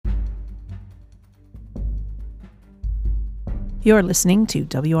You're listening to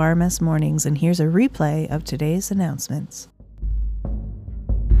WRMS Mornings, and here's a replay of today's announcements.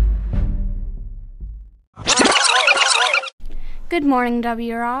 Good morning,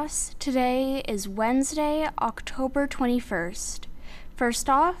 W. Ross. Today is Wednesday, October 21st.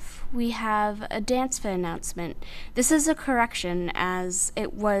 First off, we have a Dance Fit announcement. This is a correction as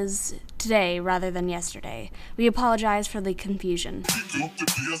it was today rather than yesterday. We apologize for the confusion.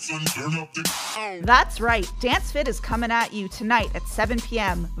 That's right. Dance Fit is coming at you tonight at 7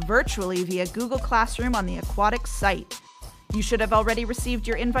 p.m. virtually via Google Classroom on the Aquatics site. You should have already received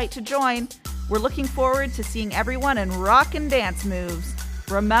your invite to join. We're looking forward to seeing everyone in rock and dance moves.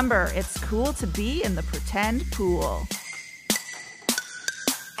 Remember, it's cool to be in the pretend pool.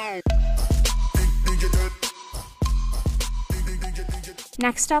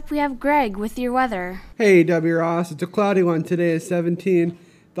 Next up, we have Greg with your weather. Hey, W. Ross. It's a cloudy one. Today is 17.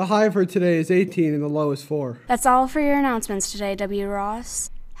 The high for today is 18 and the low is 4. That's all for your announcements today, W. Ross.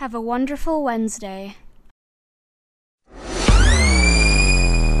 Have a wonderful Wednesday.